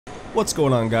What's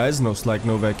going on, guys? NoSlack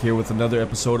Novak here with another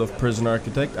episode of Prison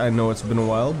Architect. I know it's been a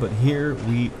while, but here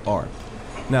we are.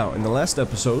 Now, in the last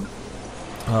episode,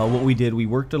 what we did, we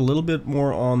worked a little bit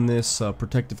more on this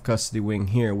protective custody wing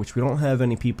here, which we don't have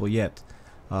any people yet.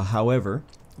 However,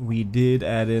 we did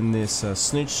add in this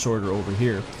snitch sorter over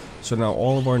here. So now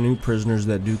all of our new prisoners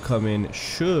that do come in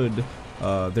should,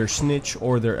 their snitch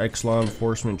or their ex-law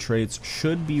enforcement traits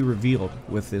should be revealed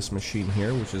with this machine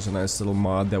here, which is a nice little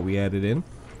mod that we added in.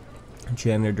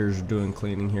 Janitors are doing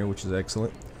cleaning here, which is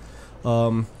excellent.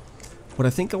 What I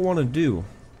think I want to do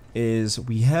is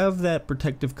we have that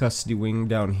protective custody wing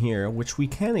down here, which we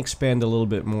can expand a little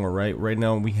bit more, right? Right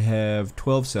now we have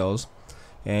 12 cells,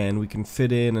 and we can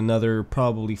fit in another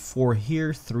probably 4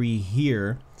 here, 3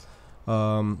 here,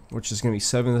 which is going to be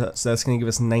 7, so that's going to give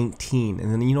us 19.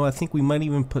 And then, you know, I think we might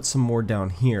even put some more down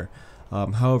here.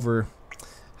 However,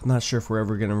 I'm not sure if we're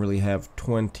ever going to really have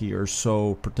 20 or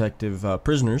so protective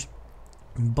prisoners.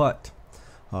 But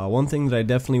one thing that I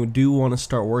definitely do want to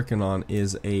start working on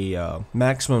is a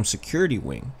maximum security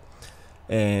wing,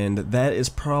 and that is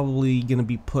probably going to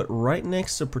be put right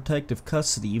next to protective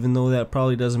custody, even though that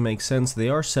probably doesn't make sense. They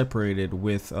are separated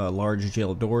with large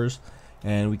jail doors,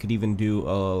 and we could even do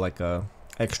like a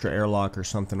extra airlock or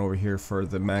something over here for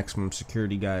the maximum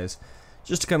security guys,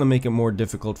 just to kind of make it more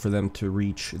difficult for them to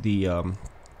reach the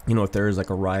you know, if there is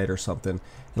like a riot or something,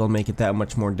 it'll make it that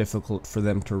much more difficult for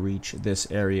them to reach this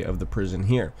area of the prison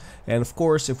here. And of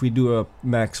course, if we do a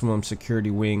maximum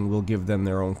security wing, we'll give them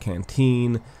their own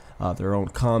canteen, their own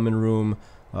common room,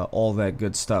 all that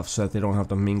good stuff, so that they don't have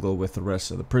to mingle with the rest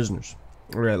of the prisoners.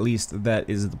 Or at least that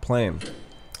is the plan.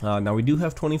 Now we do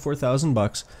have 24,000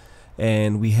 bucks,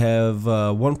 and we have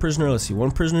one prisoner. Let's see, one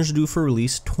prisoner's due for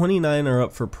release. 29 are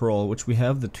up for parole, which we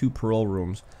have the 2 parole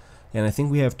rooms. And I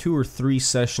think we have 2 or 3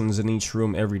 sessions in each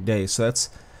room every day. So that's,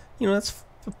 you know, that's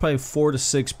probably 4 to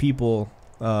 6 people,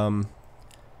 you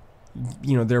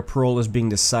know, their parole is being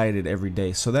decided every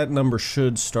day. So that number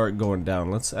should start going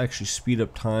down. Let's actually speed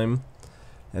up time,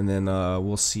 and then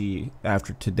we'll see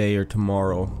after today or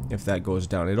tomorrow if that goes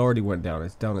down. It already went down.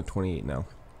 It's down at 28 now.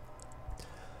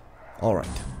 Alright.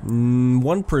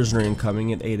 One prisoner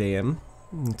incoming at 8 a.m.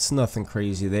 It's nothing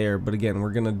crazy there, but again,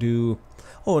 we're going to do...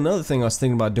 Oh, another thing I was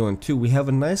thinking about doing too, we have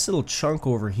a nice little chunk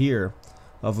over here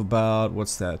of about,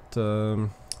 what's that, 2,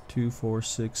 4,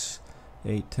 6,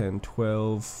 8, 10,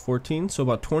 12, 14, so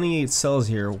about 28 cells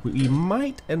here. We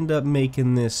might end up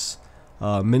making this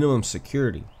minimum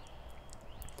security.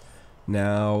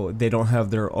 Now, they don't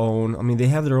have their own, I mean, they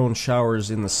have their own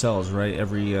showers in the cells, right?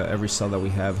 Every cell that we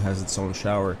have has its own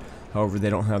shower. However,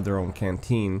 they don't have their own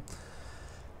canteen.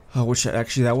 Which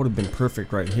actually, that would have been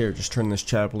perfect right here. Just turn this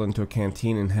chapel into a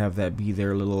canteen and have that be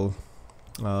their little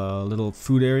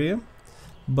food area.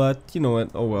 But you know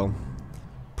what? Oh well.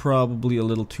 Probably a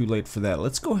little too late for that.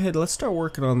 Let's go ahead. Let's start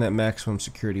working on that maximum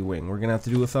security wing. We're gonna have to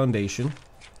do a foundation.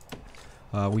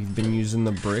 We've been using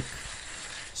the brick,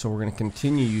 so we're gonna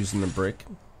continue using the brick.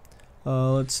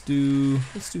 Let's do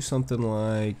something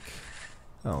like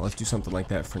let's do something like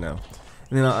that for now.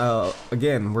 And then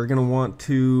again, we're gonna want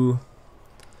to.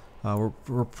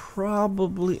 We're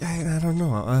probably, I don't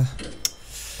know,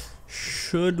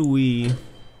 should we,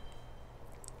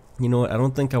 you know what, I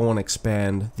don't think I want to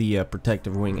expand the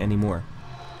protective wing anymore,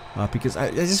 because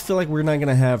I just feel like we're not going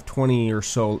to have 20 or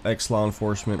so ex-law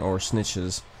enforcement or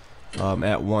snitches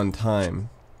at one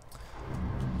time.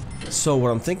 So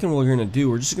what I'm thinking we're going to do,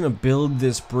 we're just going to build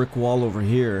this brick wall over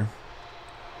here.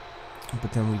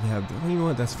 But then we have, well, you know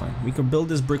what, that's fine. We could build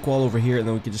this brick wall over here, and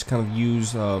then we could just kind of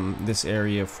use this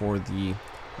area for the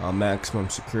maximum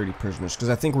security prisoners. Because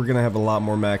I think we're going to have a lot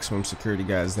more maximum security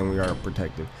guys than we are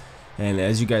protected. And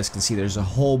as you guys can see, there's a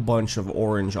whole bunch of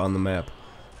orange on the map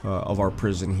of our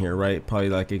prison here, right? Probably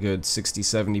like a good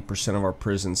 60-70% of our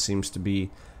prison seems to be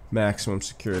maximum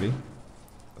security.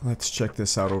 Let's check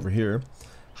this out over here.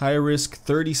 High risk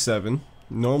 37.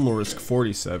 Normal risk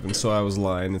 47, so I was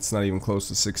lying. It's not even close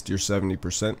to 60 or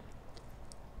 70%.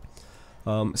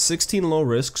 16 low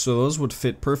risk, so those would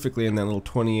fit perfectly in that little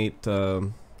 28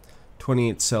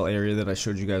 cell area that I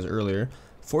showed you guys earlier.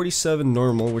 47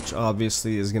 normal, which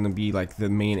obviously is going to be like the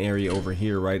main area over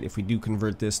here, right? If we do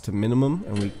convert this to minimum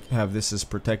and we have this as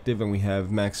protective and we have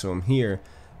maximum here,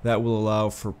 that will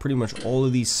allow for pretty much all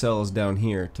of these cells down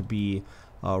here to be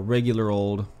regular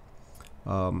old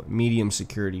medium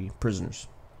security prisoners.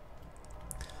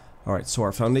 Alright, so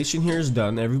our foundation here is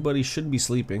done. Everybody should be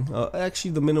sleeping.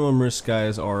 Actually, the minimum risk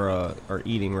guys are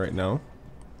eating right now.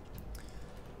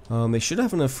 They should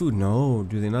have enough food. No,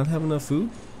 do they not have enough food?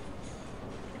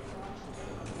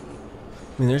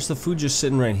 I mean, there's the food just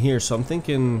sitting right here, so I'm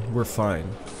thinking we're fine.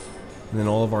 and then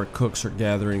all of our cooks are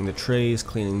gathering the trays,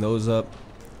 cleaning those up.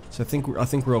 So I think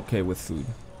we're okay with food.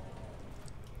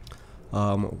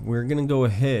 We're gonna go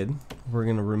ahead. We're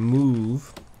gonna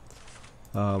remove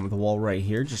the wall right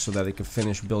here, just so that it can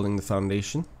finish building the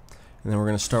foundation, and then we're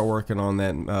gonna start working on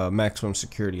that maximum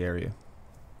security area.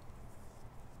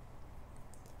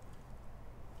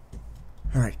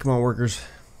 All right, come on, workers.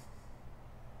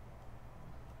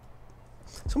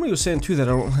 Somebody was saying too that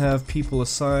I don't have people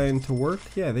assigned to work.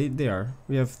 Yeah, they are.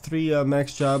 We have 3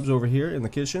 max jobs over here in the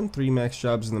kitchen, 3 max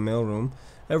jobs in the mailroom.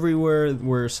 Everywhere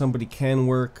where somebody can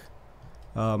work,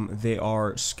 they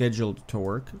are scheduled to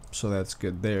work, so that's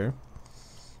good there.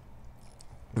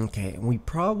 Okay, we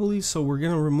probably, so we're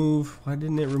gonna remove, why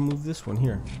didn't it remove this one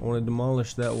here? I want to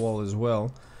demolish that wall as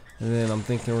well, and then I'm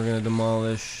thinking we're gonna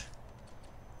demolish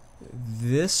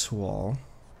this wall.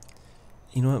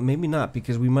 You know what, maybe not,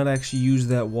 because we might actually use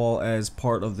that wall as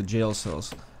part of the jail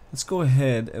cells. Let's go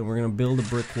ahead and we're gonna build a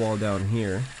brick wall down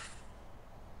here.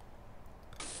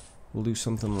 We'll do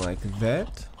something like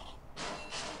that,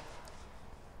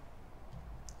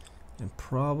 and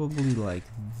probably like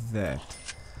that.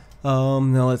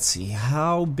 Now let's see,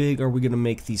 how big are we gonna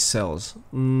make these cells?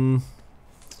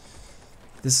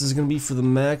 This is gonna be for the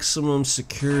maximum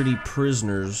security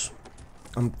prisoners.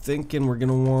 I'm thinking we're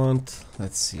gonna want,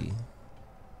 let's see,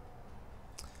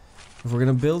 if we're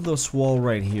gonna build this wall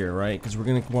right here, right? Because we're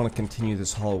gonna want to continue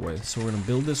this hallway, so we're gonna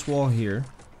build this wall here.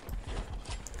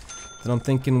 Then I'm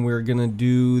thinking we're gonna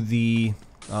do the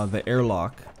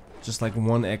airlock, just like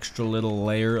one extra little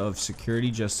layer of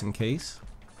security, just in case.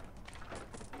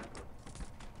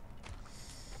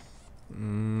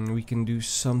 We can do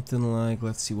something like,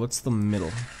 let's see, what's the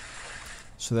middle?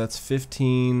 So that's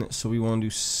 15, so we want to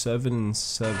do 7 and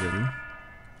 7.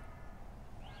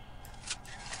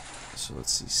 So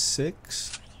let's see,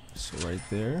 6. So right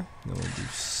there. Then we'll do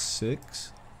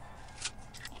 6.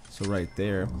 So right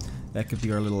there. That could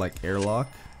be our little like airlock.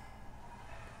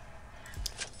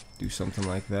 Do something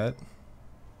like that.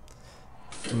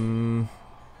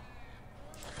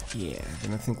 Yeah,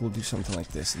 then I think we'll do something like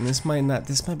this. And this might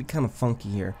be kind of funky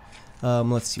here.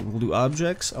 Let's see, we'll do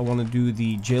objects. I want to do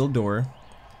the jail door.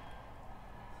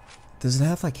 Does it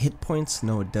have like hit points?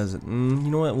 No, it doesn't.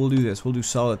 You know what? We'll do this. We'll do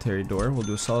solitary door. We'll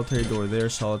do a solitary door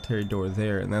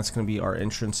there, and that's going to be our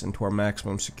entrance into our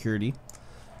maximum security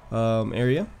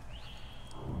area.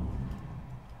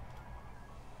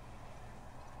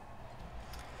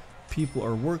 People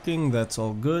are working. That's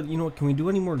all good. You know what? Can we do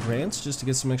any more grants just to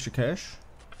get some extra cash?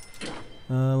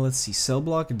 Let's see. Cell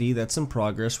block D. That's in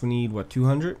progress. We need what?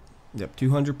 200? Yep,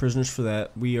 200 prisoners for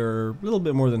that. We are a little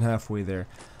bit more than halfway there.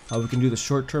 We can do the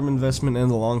short-term investment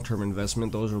and the long-term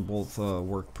investment. Those are both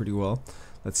work pretty well.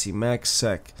 Let's see, max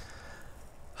sec.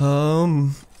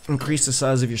 Increase the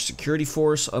size of your security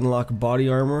force, unlock body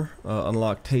armor,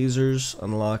 unlock tasers,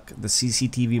 unlock the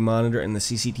CCTV monitor and the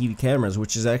CCTV cameras,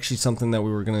 which is actually something that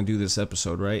we were going to do this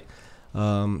episode, right?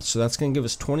 So that's going to give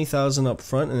us 20,000 up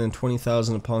front and then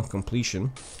 20,000 upon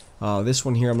completion. This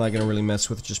one here I'm not going to really mess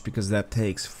with, just because that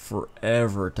takes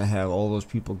forever to have all those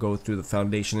people go through the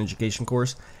foundation education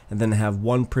course and then have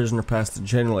one prisoner pass the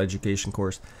general education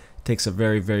course. It takes a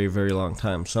very, very, very long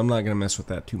time, so I'm not going to mess with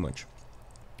that too much.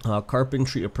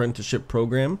 Carpentry apprenticeship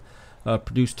program,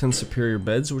 produce 10 superior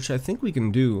beds, which I think we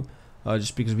can do,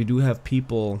 just because we do have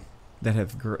people that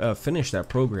have finished that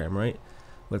program, right?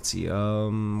 Let's see,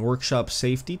 workshop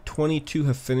safety, 22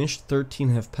 have finished,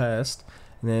 13 have passed.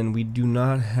 And then we do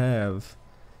not have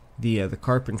the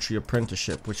carpentry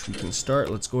apprenticeship, which we can start.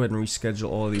 Let's go ahead and reschedule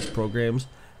all of these programs.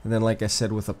 And then, like I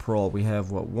said, with a parole, we have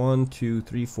what, 1, 2,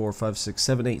 3, 4, 5, 6,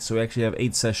 7, 8. So we actually have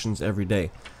 8 sessions every day.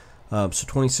 So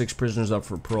 26 prisoners up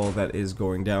for parole. That is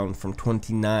going down from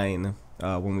 29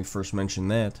 when we first mentioned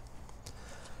that.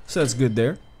 So that's good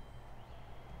there.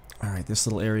 All right, this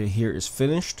little area here is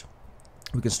finished.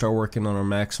 We can start working on our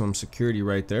maximum security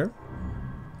right there.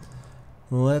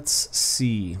 Let's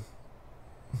see.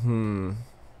 So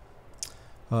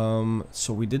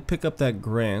we did pick up that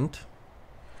grant,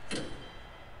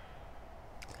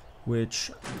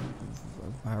 which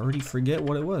I already forget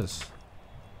what it was.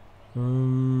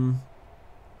 Tool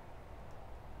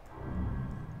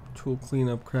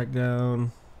cleanup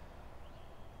crackdown.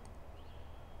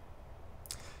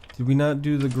 Did we not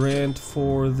do the grant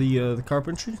for the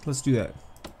carpentry? Let's do that.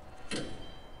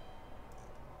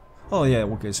 Oh yeah,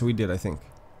 okay, so we did, I think.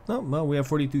 No, well, we have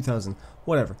 42,000.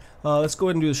 Whatever. Let's go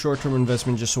ahead and do the short-term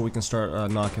investment just so we can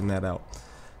start knocking that out.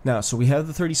 Now, so we have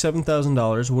the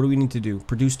 $37,000. What do we need to do?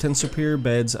 Produce 10 superior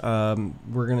beds.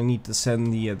 We're gonna need to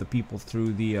send the people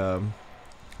through the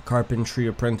carpentry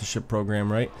apprenticeship program,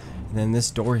 right? And then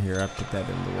this door here, I put that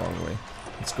in the wrong way.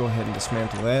 Let's go ahead and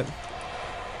dismantle that.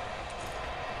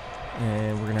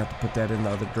 And we're gonna have to put that in the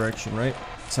other direction, right?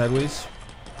 Sideways.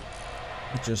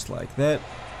 Just like that.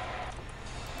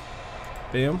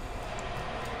 Bam.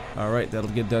 Alright, that'll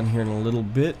get done here in a little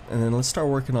bit. And then let's start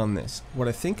working on this. What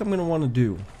I think I'm gonna want to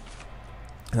do,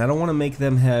 and I don't want to make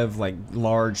them have like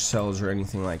large cells or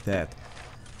anything like that,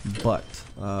 but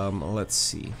let's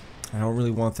see. I don't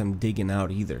really want them digging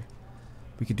out either.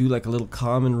 We could do like a little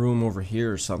common room over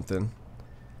here or something.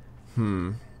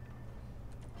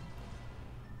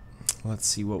 Let's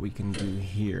see what we can do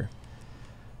here.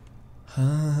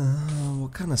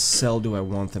 What kind of cell do I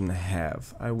want them to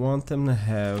have? I want them to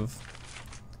have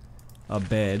a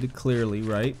bed, clearly,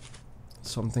 right?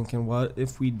 So I'm thinking, what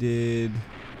if we did...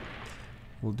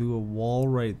 We'll do a wall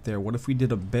right there. What if we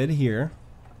did a bed here?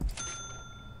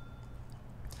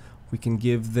 We can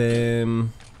give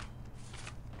them...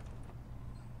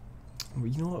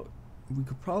 You know what? We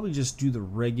could probably just do the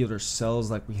regular cells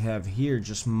like we have here,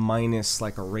 just minus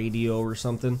like a radio or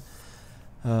something.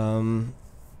 You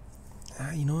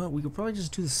know what? We could probably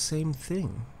just do the same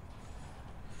thing.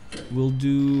 We'll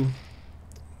do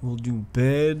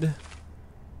bed.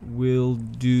 We'll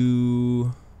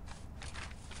do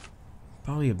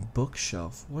probably a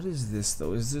bookshelf. What is this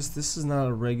though? This is not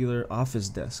a regular office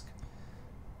desk.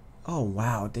 Oh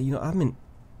wow! You know,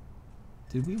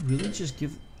 did we really just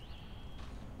give?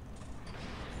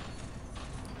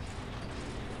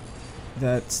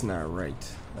 That's not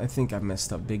right. I think I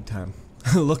messed up big time.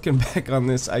 Looking back on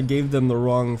this, I gave them the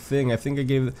wrong thing. I think I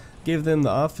gave them the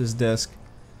office desk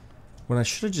when I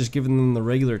should have just given them the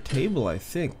regular table, I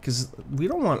think. Because we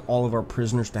don't want all of our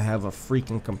prisoners to have a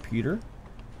freaking computer.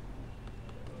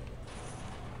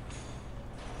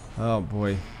 Oh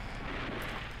boy.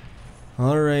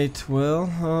 Alright, well,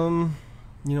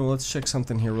 you know, let's check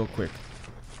something here real quick.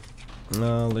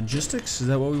 Logistics, is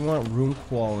that what we want? Room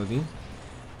quality.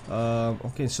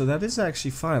 Okay, so that is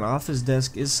actually fine. Office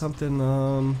desk is something,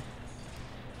 the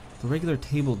regular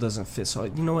table doesn't fit. So,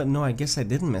 you know what? No, I guess I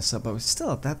didn't mess up, but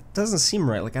still, that doesn't seem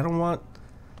right. Like, I don't want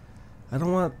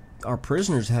our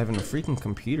prisoners having a freaking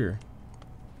computer.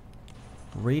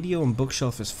 Radio and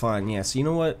bookshelf is fine. Yeah, so you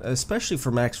know what? Especially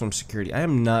for maximum security, I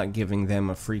am not giving them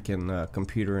a freaking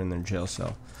computer in their jail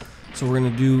cell. So we're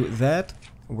gonna do that.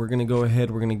 We're gonna go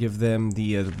ahead. We're gonna give them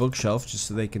the bookshelf just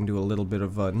so they can do a little bit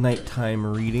of nighttime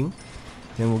reading.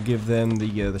 Then we'll give them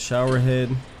the shower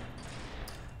head.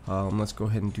 Let's go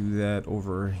ahead and do that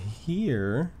over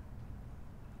here.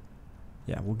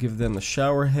 Yeah, we'll give them the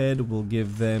shower head. We'll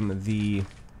give them the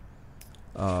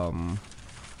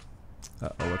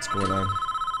what's going on?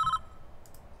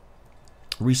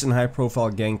 Recent high-profile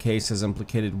gang case has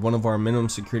implicated one of our minimum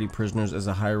security prisoners as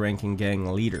a high-ranking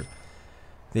gang leader.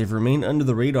 They've remained under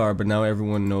the radar, but now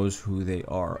everyone knows who they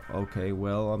are. Okay,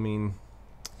 well, I mean,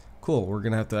 cool. We're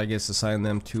gonna have to, I guess, assign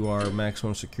them to our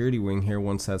maximum security wing here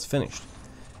once that's finished.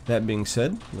 That being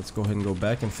said, let's go ahead and go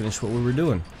back and finish what we were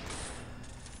doing.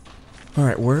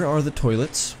 Alright, where are the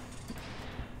toilets?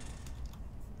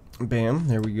 Bam,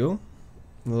 there we go.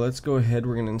 Well, let's go ahead.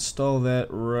 We're gonna install that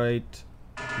right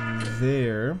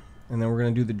there, and then we're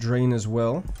gonna do the drain as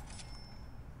well.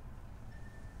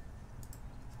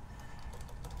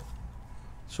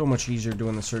 So much easier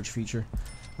doing the search feature.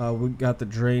 We got the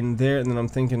drain there, and then I'm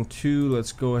thinking too,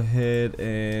 let's go ahead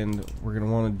and we're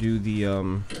gonna want to do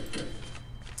the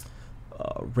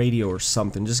radio or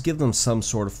something. Just give them some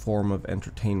sort of form of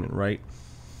entertainment, right?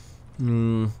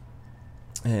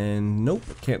 And nope,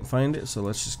 can't find it, so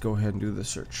let's just go ahead and do the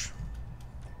search.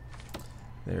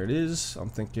 There it is. I'm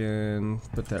thinking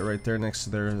put that right there next to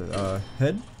their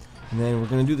head, and then we're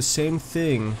gonna do the same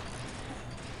thing.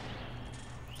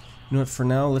 You know what, for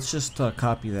now, let's just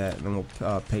copy that, and then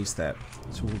we'll paste that.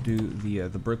 So we'll do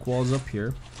the brick walls up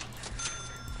here.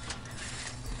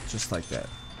 Just like that.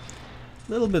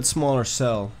 A little bit smaller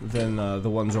cell than the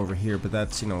ones over here, but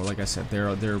that's, you know, like I said,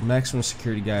 they're maximum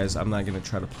security guys. I'm not going to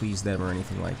try to please them or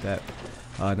anything like that.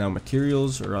 Now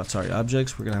materials, or sorry,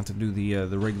 objects, we're going to have to do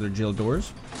the regular jail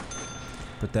doors.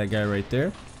 Put that guy right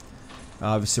there.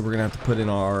 Obviously, we're going to have to put in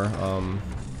our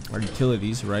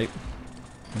utilities, right?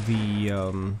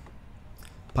 The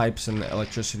pipes and the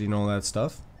electricity and all that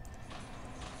stuff.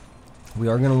 We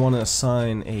are going to want to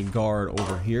assign a guard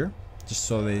over here, just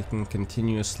so they can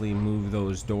continuously move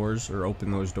those doors or open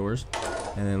those doors.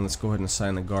 And then let's go ahead and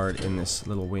assign a guard in this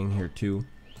little wing here too.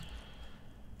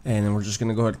 And then we're just going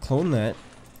to go ahead and clone that.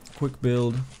 Quick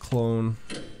build, clone,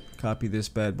 copy this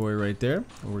bad boy right there.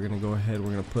 And we're going to go ahead,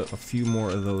 we're going to put a few more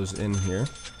of those in here.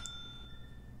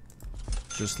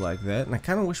 Just like that. And I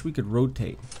kind of wish we could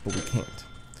rotate, but we can't.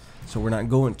 So we're not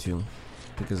going to,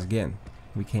 because again,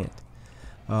 we can't.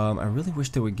 I really wish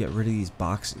they would get rid of these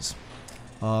boxes.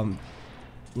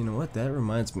 You know what? That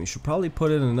reminds me. We should probably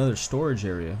put in another storage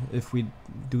area. If we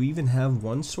do, we even have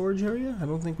one storage area? I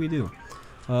don't think we do.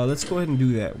 Let's go ahead and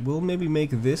do that. We'll maybe make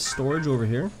this storage over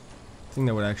here. I think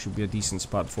that would actually be a decent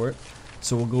spot for it.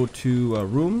 So we'll go to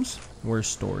rooms. Where's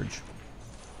storage?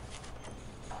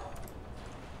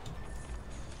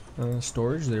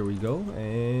 Storage. There we go.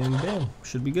 And bam,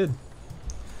 should be good.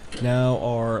 Now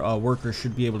our workers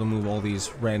should be able to move all these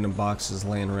random boxes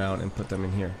laying around and put them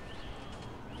in here.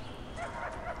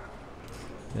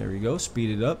 There we go,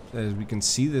 speed it up. As we can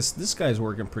see, this guy's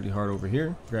working pretty hard over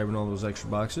here, grabbing all those extra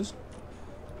boxes.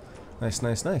 Nice,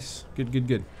 nice, nice. Good, good,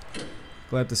 good.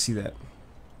 Glad to see that.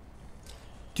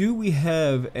 Do we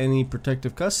have any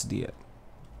protective custody yet?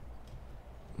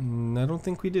 I don't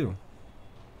think we do.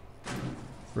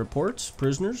 Reports,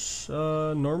 prisoners,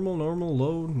 normal,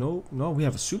 low, no, we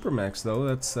have a supermax though.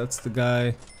 That's the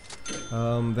guy.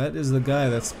 That is the guy.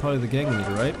 That's probably the gang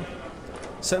leader, right?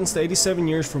 Sentenced to 87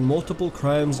 years for multiple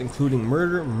crimes, including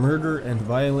murder, and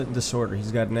violent disorder.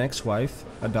 He's got an ex-wife,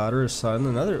 a daughter, a son,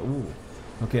 another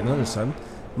son.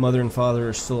 Mother and father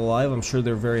are still alive. I'm sure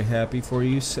they're very happy for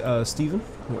you, Stephen,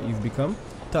 what you've become.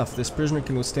 Tough. This prisoner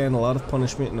can withstand a lot of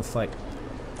punishment in a fight.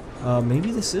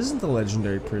 Maybe this isn't the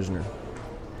legendary prisoner.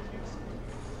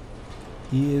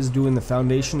 He is doing the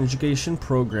foundation education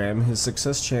program. His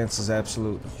success chance is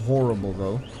absolutely horrible,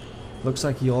 though. Looks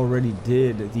like he already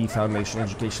did the foundation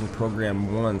education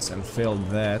program once and failed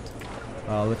that.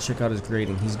 Let's check out his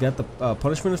grading. He's got the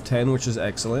punishment of 10, which is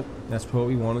excellent. That's what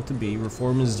we want it to be.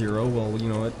 Reform is 0. Well, you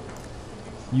know what?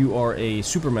 You are a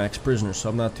supermax prisoner, so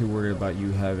I'm not too worried about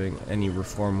you having any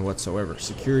reform whatsoever.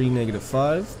 Security,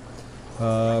 -5.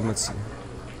 Let's see.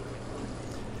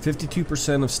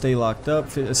 52% of stay locked up,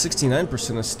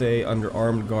 69% of stay under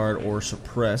armed guard or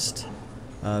suppressed.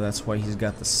 That's why he's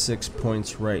got the 6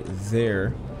 points right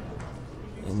there.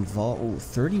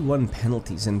 31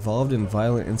 penalties involved in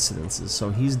violent incidences. So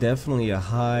he's definitely a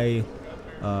high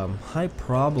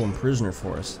problem prisoner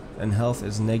for us. And health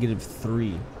is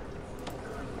 -3.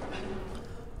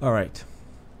 Alright.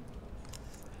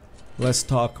 Let's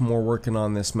talk more working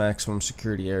on this maximum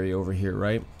security area over here,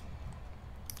 right?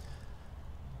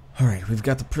 Alright, we've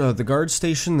got the guard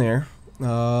station there.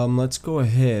 Let's go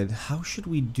ahead. How should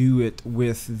we do it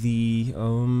with the,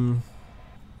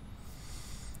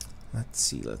 let's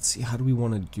see. How do we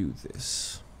want to do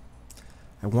this?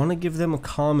 I want to give them a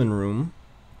common room.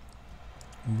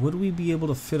 Would we be able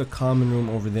to fit a common room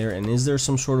over there? And is there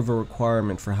some sort of a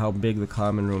requirement for how big the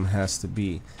common room has to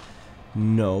be?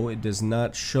 No, it does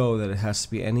not show that it has to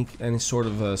be any sort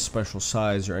of a special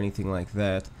size or anything like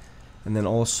that. And then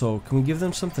also, can we give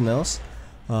them something else?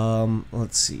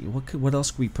 Let's see. What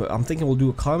else could we put? I'm thinking we'll do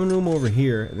a common room over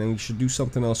here, and then we should do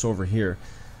something else over here.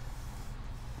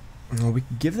 We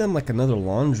could give them like another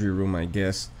laundry room, I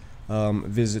guess.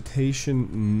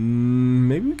 Visitation.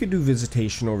 Maybe we could do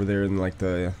visitation over there in like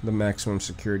the maximum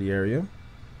security area.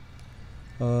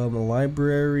 A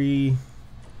library,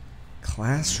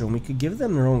 classroom. We could give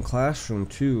them their own classroom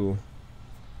too.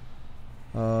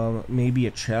 Maybe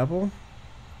a chapel.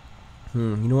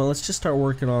 You know what? Let's just start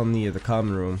working on the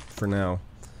common room for now.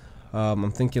 I'm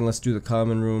thinking let's do the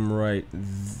common room right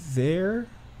there.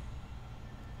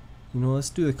 You know, let's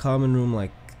do the common room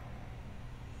like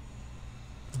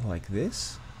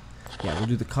this. Yeah, we'll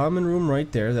do the common room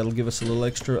right there. That'll give us a little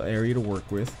extra area to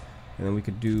work with. And then we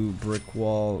could do brick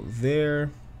wall there,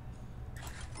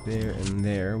 and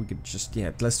there. We could just,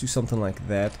 yeah, let's do something like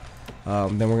that.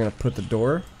 Then we're gonna put the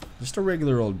door, just a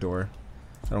regular old door.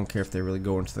 I don't care if they really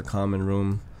go into the common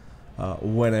room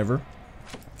whenever.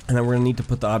 And then we're going to need to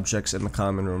put the objects in the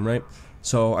common room, right?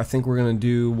 So I think we're going to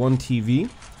do one TV.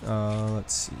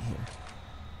 Let's see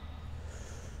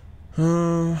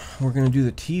here. We're going to do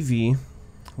the TV.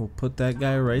 We'll put that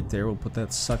guy right there. We'll put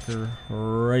that sucker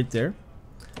right there.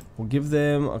 We'll give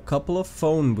them a couple of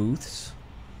phone booths.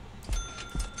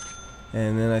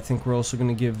 And then I think we're also going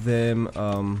to give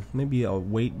them maybe a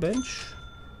weight bench.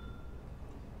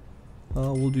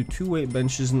 We'll do 2 weight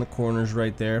benches in the corners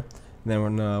right there. And then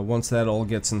when, once that all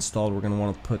gets installed, we're going to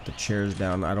want to put the chairs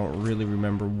down. I don't really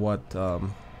remember what the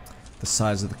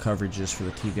size of the coverage is for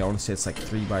the TV. I want to say it's like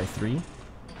 3 by 3.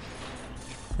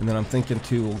 And then I'm thinking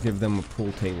too, we'll give them a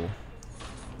pool table.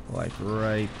 Like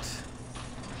right...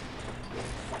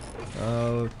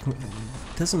 it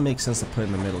doesn't make sense to put it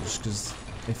in the middle, just because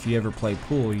if you ever play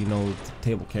pool, you know the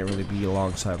table can't really be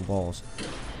alongside walls.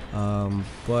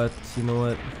 But you know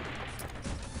what?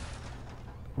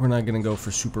 We're not going to go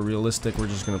for super realistic. We're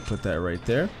just going to put that right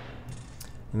there.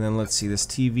 And then let's see, this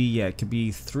TV, yeah, it could be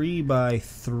 3 by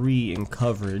 3 in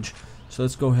coverage. So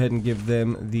let's go ahead and give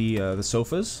them the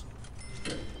sofas.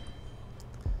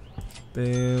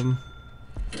 Bam.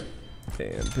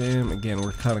 Bam, bam. Again,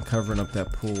 we're kind of covering up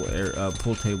that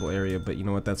pool table area, but you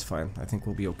know what? That's fine. I think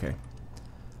we'll be okay.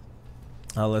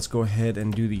 Let's go ahead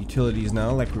and do the utilities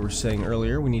now. Like we were saying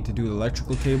earlier, we need to do the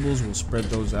electrical cables. We'll spread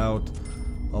those out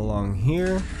along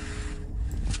here.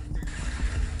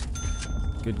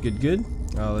 Good, good, good.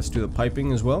 Let's do the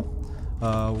piping as well.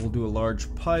 We'll do a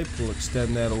large pipe. We'll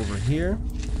extend that over here.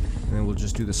 And then we'll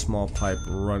just do the small pipe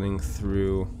running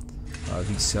through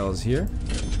these cells here.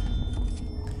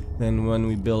 Then when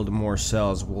we build more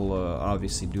cells, we'll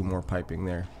obviously do more piping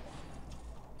there.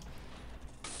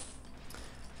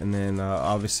 And then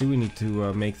obviously we need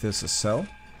to make this a cell,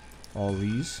 all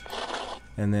these.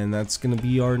 And then that's going to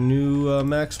be our new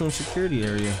maximum security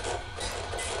area.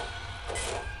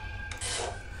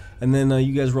 And then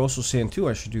you guys were also saying too,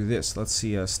 I should do this. Let's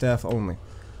see, staff only.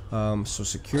 So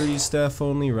security is staff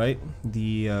only, right?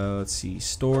 The, let's see,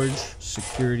 storage,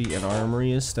 security, and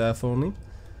armory is staff only.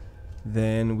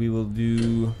 Then we will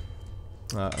do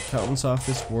accountant's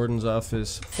office, warden's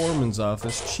office, foreman's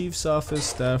office, chief's office,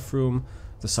 staff room,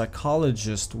 the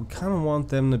psychologist. We kind of want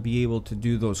them to be able to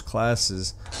do those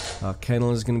classes.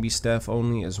 Kennel is going to be staff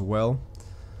only as well.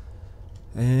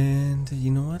 And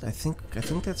you know what? I think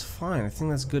that's fine. I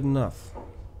think that's good enough.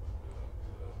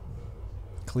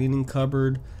 Cleaning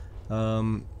cupboard.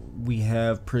 We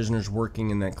have prisoners working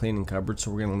in that cleaning cupboard,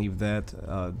 so we're going to leave that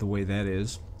the way that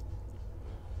is.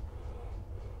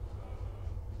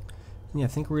 Yeah, I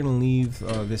think we're going to leave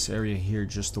this area here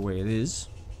just the way it is.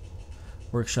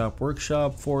 Workshop,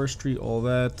 workshop, forestry, all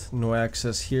that. No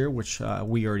access here, which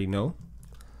we already know.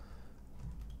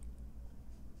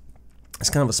 It's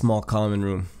kind of a small common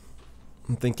room.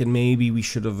 I'm thinking maybe we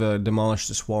should have demolished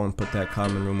this wall and put that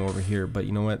common room over here, but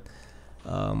you know what?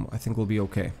 I think we'll be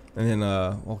okay. And then,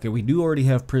 okay, we do already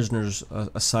have prisoners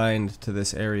assigned to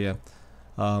this area.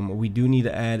 We do need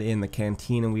to add in the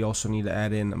canteen, and we also need to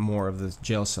add in more of the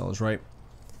jail cells, right?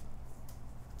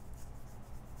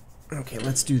 Okay,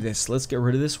 let's do this. Let's get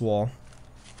rid of this wall.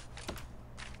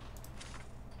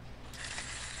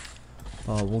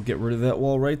 We'll get rid of that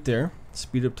wall right there.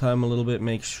 Speed up time a little bit,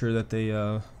 make sure that they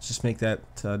just make that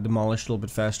demolished a little bit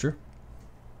faster.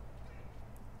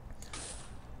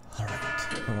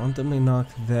 Alright, I want them to knock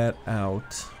that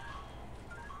out.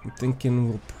 I'm thinking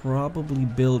we'll probably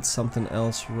build something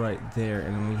else right there,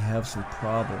 and then we have some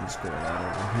problems going on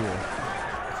over here.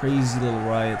 Crazy little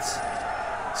riots.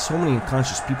 So many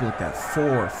unconscious people like that.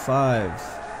 4,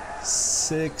 5,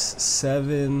 6,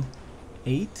 7,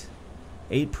 8?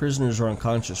 8 prisoners are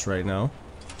unconscious right now.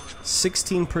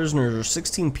 16 prisoners, or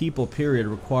 16 people, period,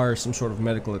 require some sort of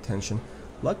medical attention.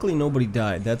 Luckily, nobody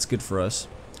died. That's good for us.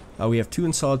 We have 2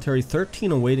 in solitary,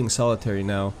 13 awaiting solitary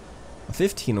now.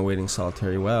 15 awaiting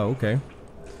solitary. Wow, okay.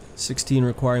 16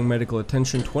 requiring medical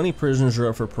attention. 20 prisoners are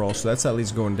up for parole, so that's at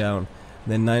least going down.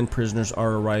 Then 9 prisoners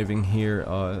are arriving here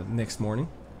next morning.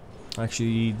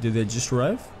 Actually, did they just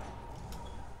arrive?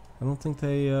 I don't think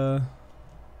they, I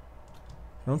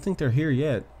don't think they're here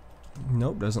yet.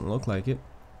 Nope, doesn't look like it.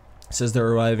 It says they're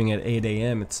arriving at 8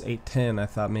 a.m. It's 8:10. I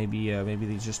thought maybe maybe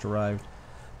they just arrived.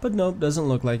 But nope, doesn't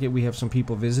look like it. We have some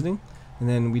people visiting. And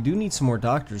then we do need some more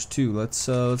doctors too. Let's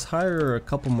hire a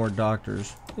couple more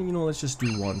doctors. And, you know, let's just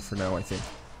do 1 for now, I think.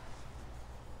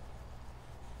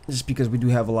 Just because we do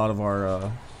have a lot of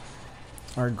our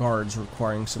guards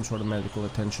requiring some sort of medical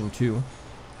attention too.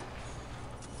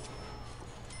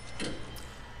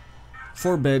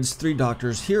 4 beds, 3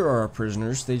 doctors. Here are our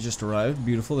prisoners. They just arrived.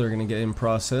 Beautiful. They're going to get in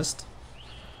processed.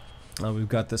 We've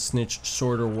got the snitch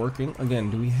sorter working.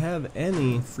 Again, do we have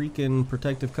any freaking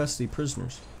protective custody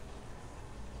prisoners?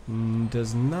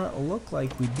 Does not look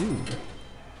like we do.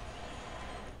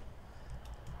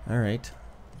 Alright.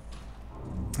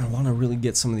 I want to really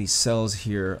get some of these cells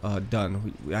here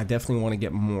done. I definitely want to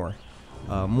get more.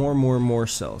 More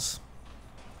cells.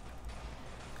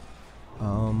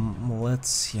 Let's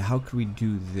see, how could we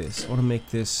do this? I want to make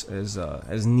this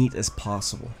as neat as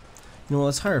possible. You know,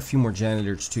 let's hire a few more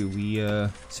janitors too. We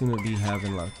seem to be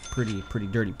having a pretty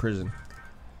dirty prison.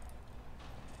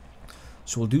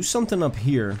 So we'll do something up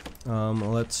here.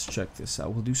 Let's check this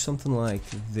out. We'll do something like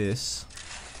this.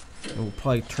 And we'll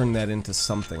probably turn that into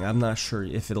something. I'm not sure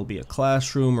if it'll be a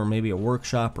classroom or maybe a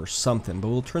workshop or something, but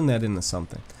we'll turn that into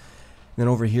something. Then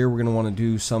over here we're going to want to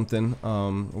do something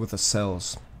with the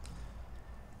cells.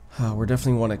 We're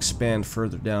definitely want to expand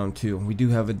further down too. We do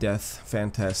have a death.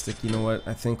 Fantastic. You know what?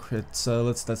 I think it's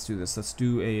let's do this. Let's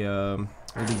do a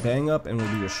we'll do bang up and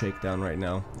we'll do a shakedown right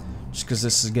now. Just because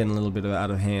this is getting a little bit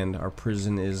out of hand. Our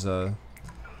prison is out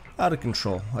of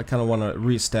control. I kind of want to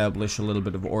reestablish a little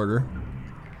bit of order.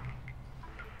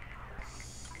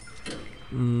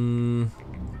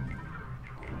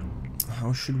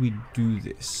 how should we do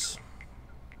this?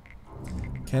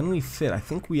 Can we fit? I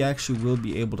think we actually will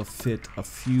be able to fit a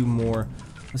few more.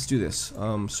 Let's do this.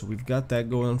 So we've got that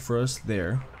going for us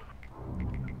there.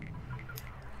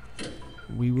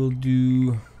 We will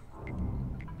do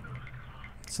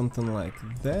something like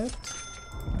that,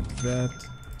 like that,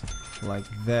 like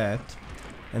that,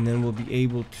 and then we'll be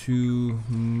able to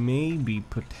maybe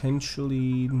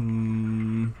potentially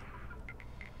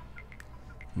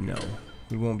no,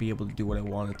 we won't be able to do what I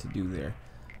wanted to do there.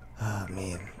 Ah,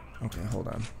 man. Okay, hold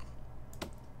on.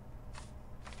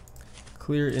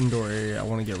 Clear indoor area. I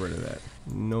want to get rid of that.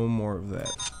 No more of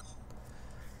that.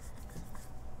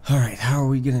 Alright, how are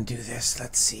we gonna do this?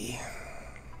 Let's see.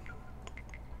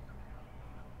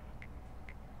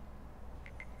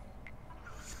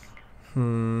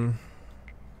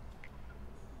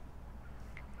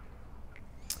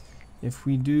 If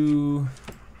we do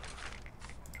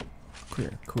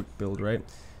clear, quick build, right?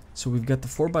 So we've got the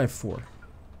 4x4.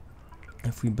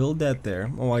 If we build that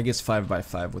there, oh, I guess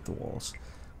 5x5 with the walls.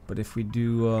 But if we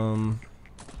do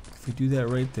that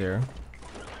right there,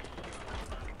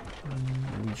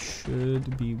 we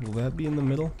should be. Will that be in the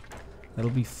middle? That'll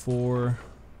be 4.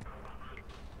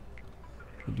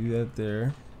 We do that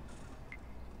there.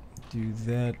 Do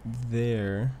that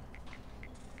there.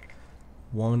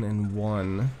 1 and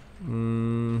 1.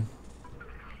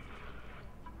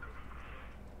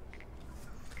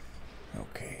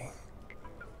 Okay.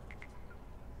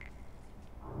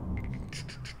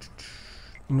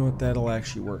 You know what? That'll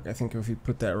actually work. I think if we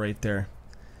put that right there.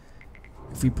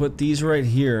 If we put these right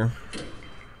here.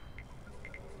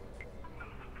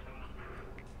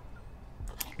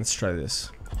 Let's try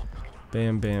this.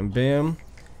 Bam, bam, bam.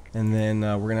 And then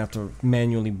we're gonna have to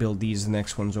manually build these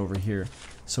next ones over here.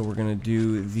 So we're gonna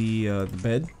do the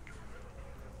bed.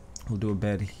 We'll do a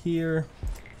bed here.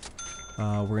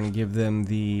 We're gonna give them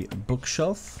the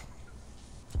bookshelf.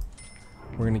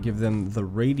 We're gonna give them the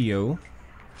radio.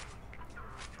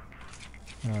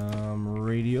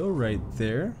 Radio right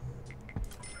there.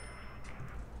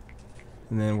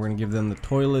 And then we're gonna give them the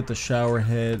toilet, the shower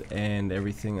head, and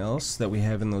everything else that we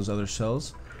have in those other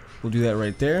cells. We'll do that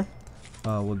right there.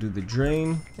 We'll do the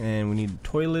drain, and we need the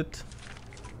toilet.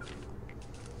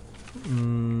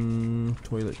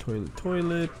 Toilet, toilet,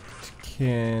 toilet.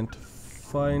 Can't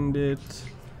find it.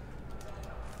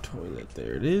 Toilet,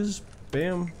 there it is.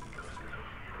 Bam.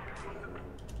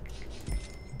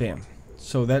 Bam.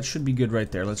 So that should be good right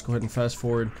there. Let's go ahead and fast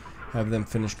forward, have them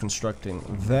finish constructing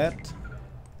that.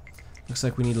 Looks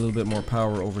like we need a little bit more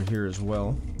power over here as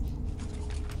well.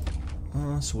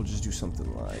 So we'll just do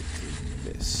something like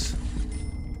this.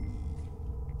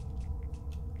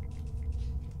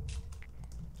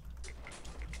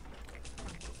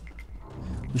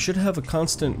 We should have a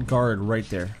constant guard right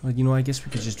there. Well, you know, I guess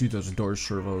we could just do those door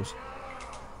servos.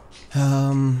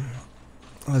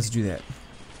 Let's do that.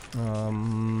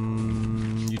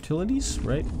 Utilities,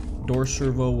 right? Door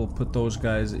servo, we'll put those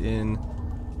guys in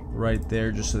right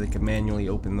there just so they can manually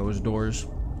open those doors.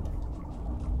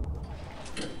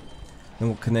 Then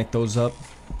we'll connect those up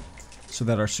so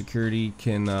that our security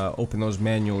can open those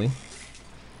manually.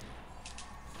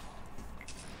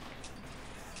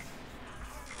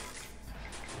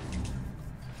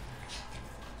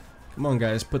 Come on,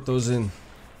 guys, put those in.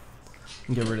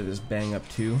 And get rid of this bang up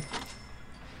too.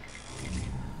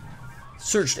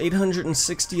 Searched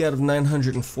 860 out of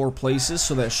 904 places,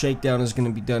 so that shakedown is going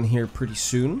to be done here pretty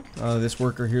soon. This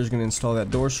worker here is going to install that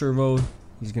door servo.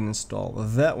 He's going to install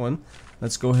that one.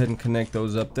 Let's go ahead and connect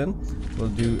those up then. We'll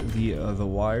do the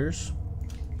wires.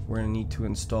 We're going to need to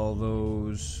install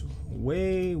those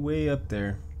way up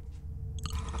there.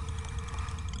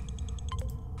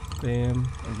 Bam.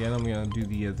 Again, I'm going to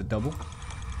do the double.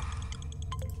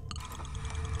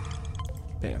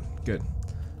 Bam. Good.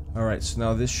 Alright, so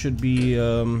now this should be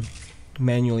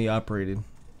manually operated.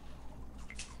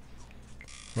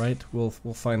 Right? We'll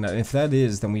find out. If that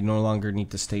is, then we no longer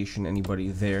need to station anybody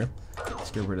there.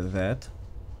 Let's get rid of that.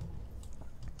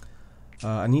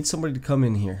 I need somebody to come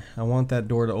in here. I want that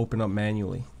door to open up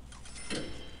manually. I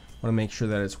want to make sure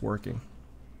that it's working.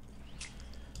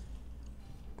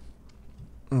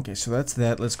 Okay, so that's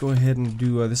that. Let's go ahead and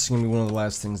do, this is going to be one of the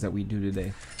last things that we do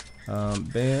today.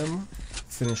 Bam.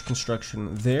 Finish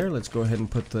construction there. Let's go ahead and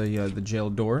put the jail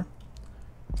door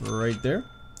right there.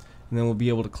 And then we'll be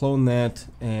able to clone that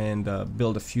and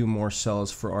build a few more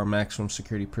cells for our maximum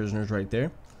security prisoners right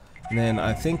there. And then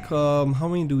I think, how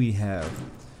many do we have?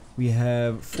 We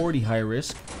have 40 high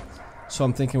risk. So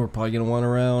I'm thinking we're probably going to want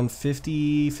around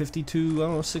 50, 52, I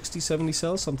don't know, 60, 70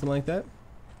 cells, something like that.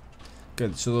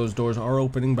 Good, so those doors are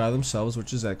opening by themselves,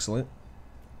 which is excellent.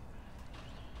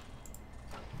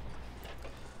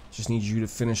 Just need you to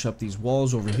finish up these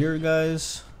walls over here,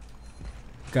 guys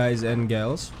and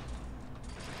gals.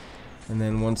 And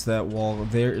then once that wall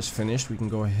there is finished, we can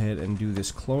go ahead and do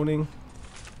this cloning.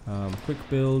 Quick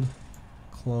build,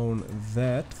 clone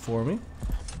that for me,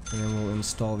 and then we'll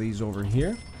install these over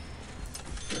here,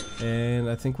 and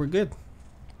I think we're good.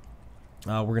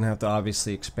 We're gonna have to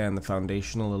obviously expand the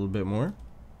foundation a little bit more.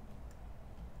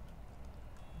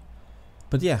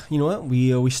 But yeah, you know what?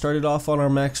 We started off on our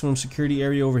maximum security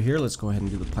area over here. Let's go ahead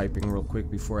and do the piping real quick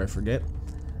before I forget.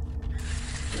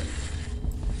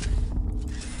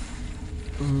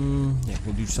 Yeah,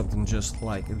 we'll do something just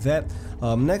like that.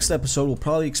 Next episode, we'll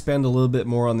probably expand a little bit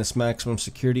more on this maximum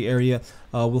security area.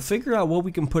 We'll figure out what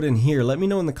we can put in here. Let me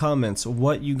know in the comments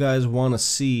what you guys want to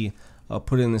see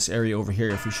put in this area over here.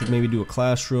 If we should maybe do a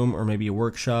classroom or maybe a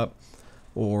workshop,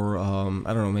 or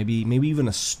I don't know, maybe even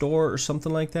a store or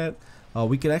something like that.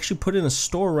 We could actually put in a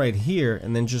store right here,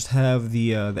 and then just have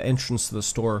the entrance to the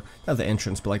store, not the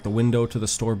entrance, but like the window to the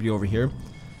store be over here.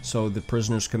 So the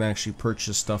prisoners can actually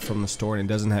purchase stuff from the store, and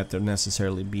it doesn't have to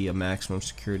necessarily be a maximum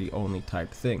security only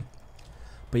type thing.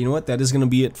 But you know what, that is going to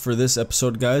be it for this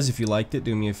episode, guys. If you liked it,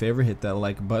 do me a favor, hit that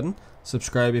like button,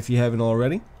 subscribe if you haven't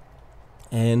already,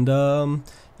 and you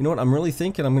know what, I'm really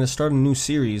thinking I'm going to start a new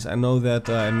series. I know that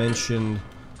I mentioned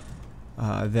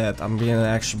that I'm going to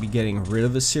actually be getting rid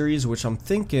of a series, which I'm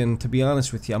thinking, to be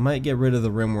honest with you, I might get rid of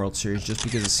the RimWorld series, just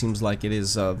because it seems like it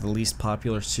is the least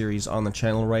popular series on the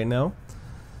channel right now.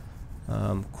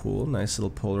 Cool, nice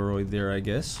little Polaroid there, I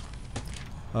guess.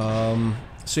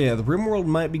 So yeah, the RimWorld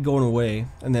might be going away,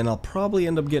 and then I'll probably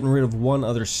end up getting rid of one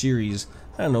other series.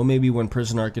 I don't know, maybe when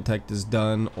Prison Architect is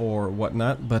done or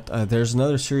whatnot, but there's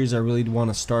another series I really want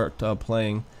to start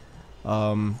playing.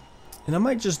 And I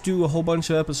might just do a whole bunch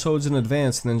of episodes in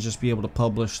advance and then just be able to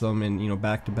publish them in, you know,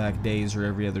 back-to-back days or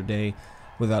every other day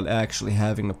without actually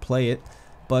having to play it.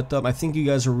 But I think you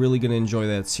guys are really going to enjoy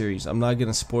that series. I'm not going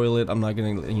to spoil it. I'm not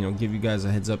going to, you know, give you guys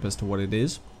a heads up as to what it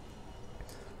is.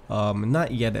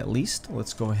 Not yet, at least.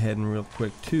 Let's go ahead and real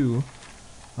quick, too.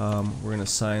 We're going to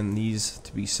assign these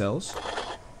to be cells.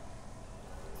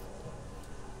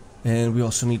 And we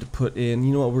also need to put in,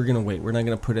 you know what, we're going to wait. We're not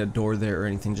going to put a door there or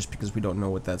anything just because we don't know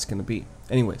what that's going to be.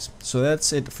 Anyways, so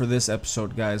that's it for this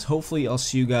episode, guys. Hopefully, I'll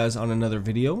see you guys on another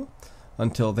video.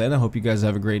 Until then, I hope you guys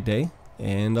have a great day,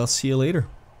 and I'll see you later.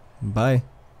 Bye.